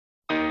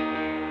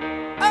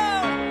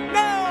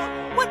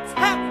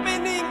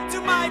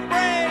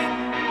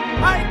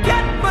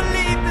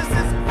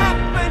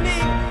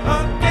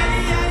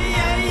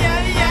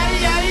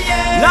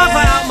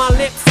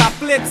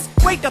lips.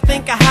 Wait, I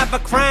think I have a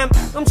cramp.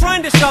 I'm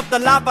trying to shove the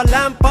lava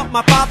lamp up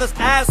my father's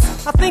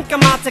ass. I think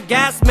I'm out to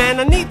gas, man,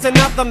 I need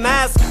another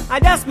mask.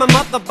 I'd ask my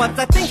mother, but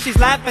I think she's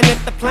laughing at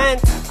the plant.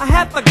 I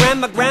have a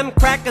graham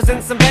crackers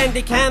and some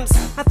bandy cams.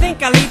 I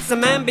think I'll eat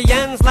some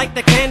ambience like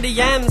the candy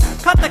yams.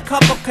 Cut a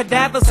couple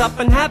cadavers up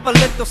and have a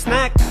little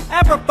snack.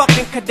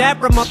 Fucking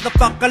cadabra,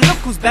 motherfucker, look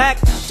who's back.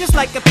 Just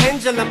like a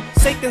pendulum,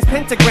 Satan's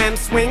pentagram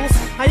swings.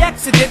 I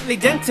accidentally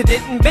dented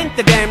it and bent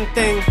the damn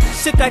thing.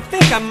 Shit, I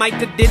think I might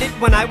have did it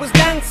when I was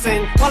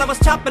dancing, while I was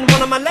chopping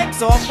one of my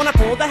legs off when I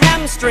pulled a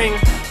hamstring.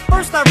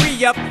 First I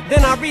re-up,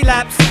 then I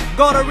relapse.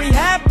 Go to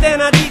rehab,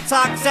 then I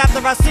detox.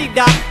 After I see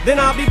doc, then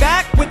I'll be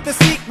back with the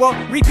sequel.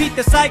 Repeat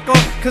the cycle,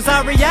 cause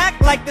I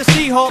react like the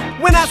She-Hulk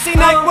when I see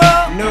Night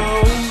World. No,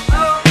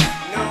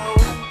 no,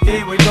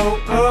 here we go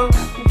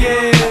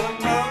again.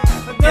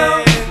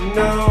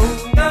 No,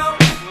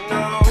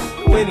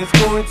 when it's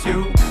going to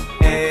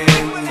end.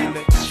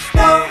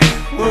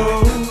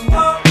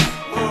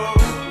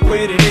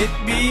 Where did it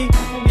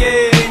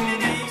begin?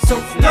 So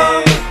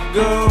long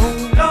ago,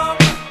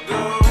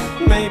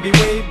 maybe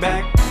way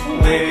back,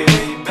 way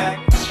back.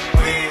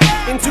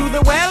 Into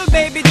the well,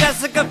 baby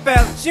Jessica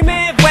fell. She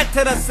may have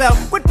wetted herself.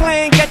 Quit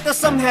playing, get her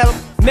some help.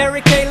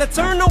 Mary Kay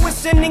Letourneau is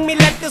sending me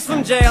letters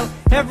from jail.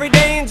 Every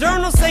day in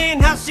journals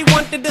saying how she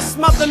wanted to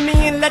smother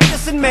me in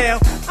letters and mail.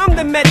 I'm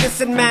the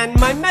medicine man.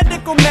 My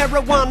medical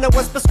marijuana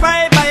was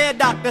prescribed by a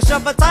doctor.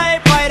 Shove a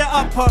typewriter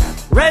up her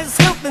Res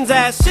Hilton's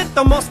ass. Shit,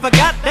 almost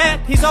forgot that.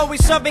 He's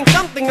always shoving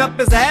something up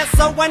his ass,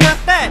 so why not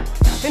that?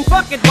 And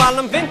fuck it, while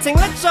I'm venting,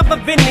 let's shove a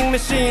vending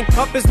machine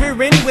up his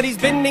rear end where he's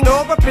bending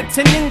over,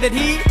 pretending that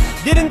he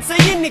didn't say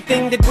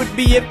anything that would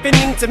be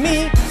offending to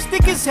me.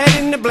 Stick his head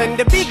in the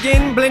blender,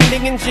 begin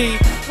blending in G.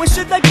 Where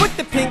should I put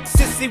the pink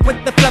sissy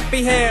with the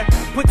fluffy hair?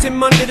 Put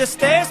him under the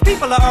stairs,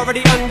 people are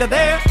already under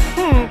there.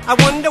 I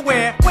wonder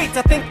where. Wait,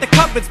 I think the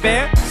cupboard's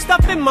bare.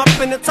 Stuff him up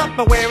in the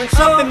Tupperware and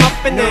shove him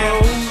up in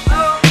there.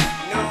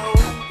 No,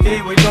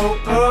 here we go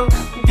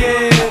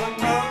again.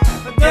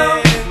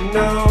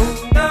 No,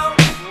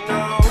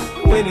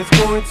 when it's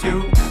going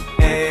to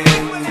end.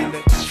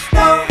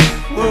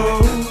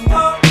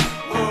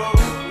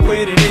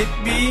 Where did it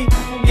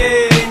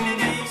begin?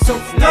 So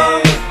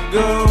long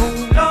ago,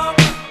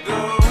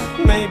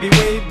 maybe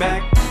way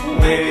back,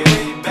 way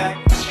back.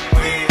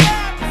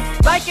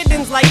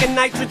 Vicodin's like a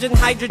nitrogen,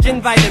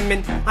 hydrogen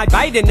vitamin. I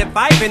bite in the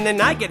vibin'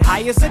 and I get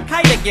high as a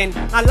kite again.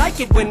 I like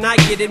it when I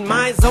get in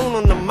my zone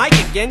on the mic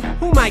again.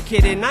 Who am I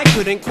kidding? I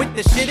couldn't quit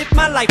the shit if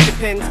my life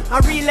depends. I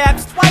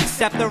relapsed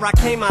twice after I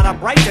came out of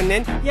Brighton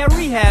and yeah,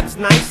 rehab's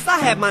nice. I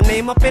have my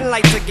name up in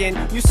lights again.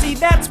 You see,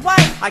 that's why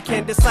I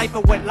can't decipher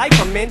what life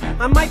I'm in.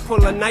 I might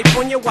pull a knife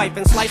on your wife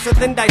and slice her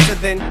then dice her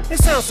then. It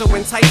sounds so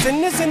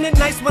enticing, isn't it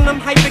nice when I'm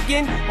hype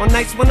again? Or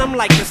nice when I'm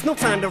like this, no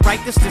time to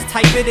write this, just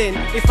type it in.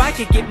 If I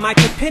could get my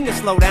pen to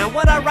slow down,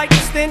 would I write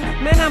this then?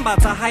 Man, I'm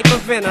about to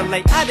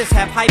hyperventilate. I just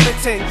have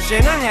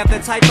hypertension. I have the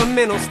type of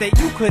mental state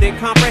you couldn't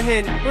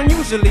comprehend.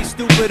 Unusually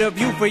stupid of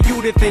you for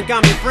you to think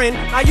I'm your friend.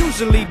 I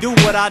usually do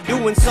what I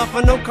do and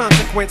suffer no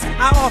consequence.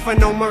 I offer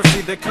no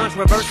mercy, the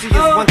controversy is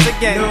once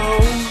again. No,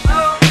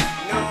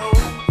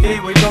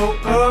 here we go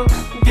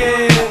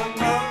again.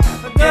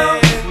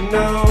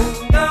 No,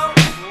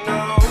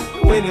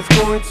 when it's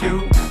going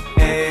to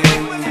end.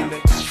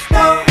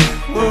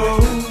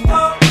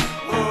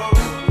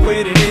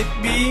 Where did it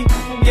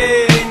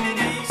begin?